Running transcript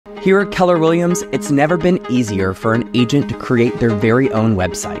Here at Keller Williams, it's never been easier for an agent to create their very own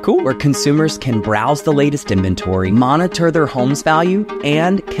website, where consumers can browse the latest inventory, monitor their home's value,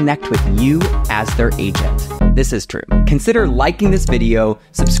 and connect with you as their agent. This is true. Consider liking this video,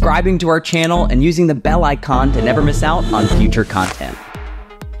 subscribing to our channel, and using the bell icon to never miss out on future content.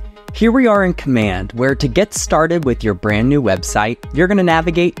 Here we are in Command, where to get started with your brand new website, you're going to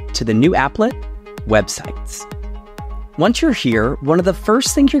navigate to the new applet, Websites. Once you're here, one of the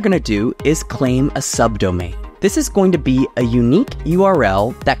first things you're going to do is claim a subdomain. This is going to be a unique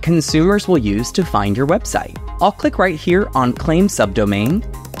URL that consumers will use to find your website. I'll click right here on Claim Subdomain,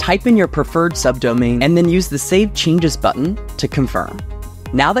 type in your preferred subdomain, and then use the Save Changes button to confirm.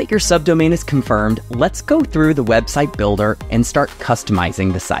 Now that your subdomain is confirmed, let's go through the website builder and start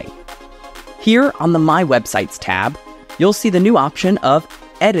customizing the site. Here on the My Websites tab, you'll see the new option of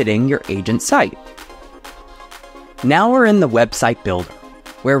editing your agent site. Now we're in the website builder,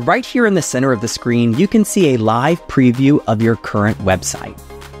 where right here in the center of the screen, you can see a live preview of your current website.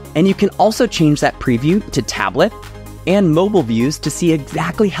 And you can also change that preview to tablet and mobile views to see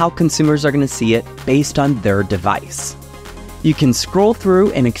exactly how consumers are going to see it based on their device. You can scroll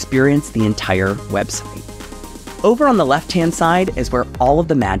through and experience the entire website. Over on the left-hand side is where all of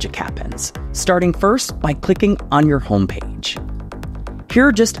the magic happens, starting first by clicking on your homepage. Here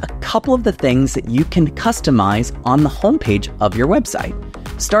are just a couple of the things that you can customize on the homepage of your website,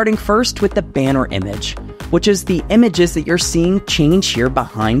 starting first with the banner image, which is the images that you're seeing change here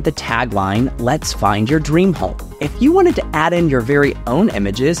behind the tagline, "Let's find your dream home." If you wanted to add in your very own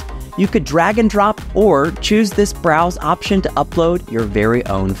images, you could drag and drop or choose this browse option to upload your very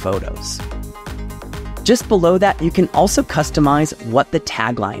own photos. Just below that, you can also customize what the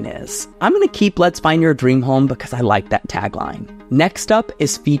tagline is. I'm going to keep "Let's Find Your Dream Home" because I like that tagline. Next up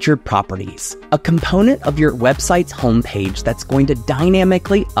is Featured Properties, a component of your website's homepage that's going to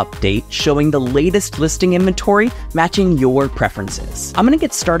dynamically update, showing the latest listing inventory matching your preferences. I'm going to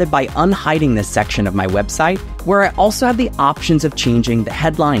get started by unhiding this section of my website, where I also have the options of changing the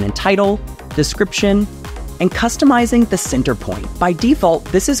headline and title, description, and customizing the center point. By default,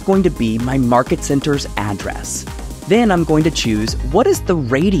 this is going to be my market center's address. Then I'm going to choose what is the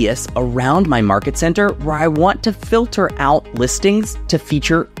radius around my market center where I want to filter out listings to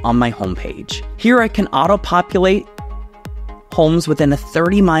feature on my homepage. Here I can auto-populate homes within a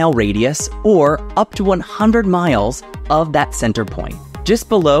 30-mile radius or up to 100 miles of that center point. Just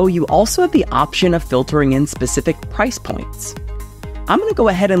below, you also have the option of filtering in specific price points. I'm going to go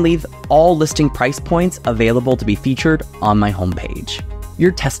ahead and leave all listing price points available to be featured on my homepage.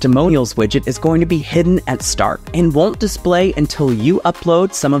 Your testimonials widget is going to be hidden at start and won't display until you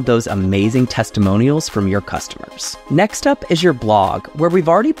upload some of those amazing testimonials from your customers. Next up is your blog, where we've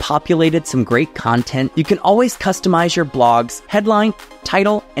already populated some great content. You can always customize your blog's headline,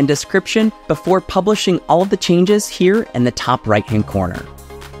 title, and description before publishing all of the changes here in the top right-hand corner.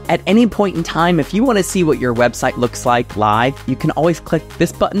 At any point in time, if you want to see what your website looks like live, you can always click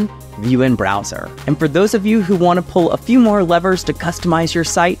this button, View in Browser. And for those of you who want to pull a few more levers to customize your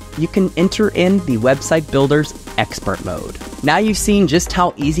site, you can enter in the Website Builder's Expert Mode. Now you've seen just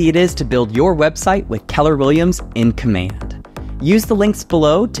how easy it is to build your website with Keller Williams in Command. Use the links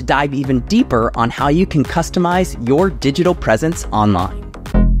below to dive even deeper on how you can customize your digital presence online.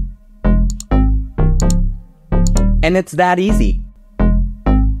 And it's that easy.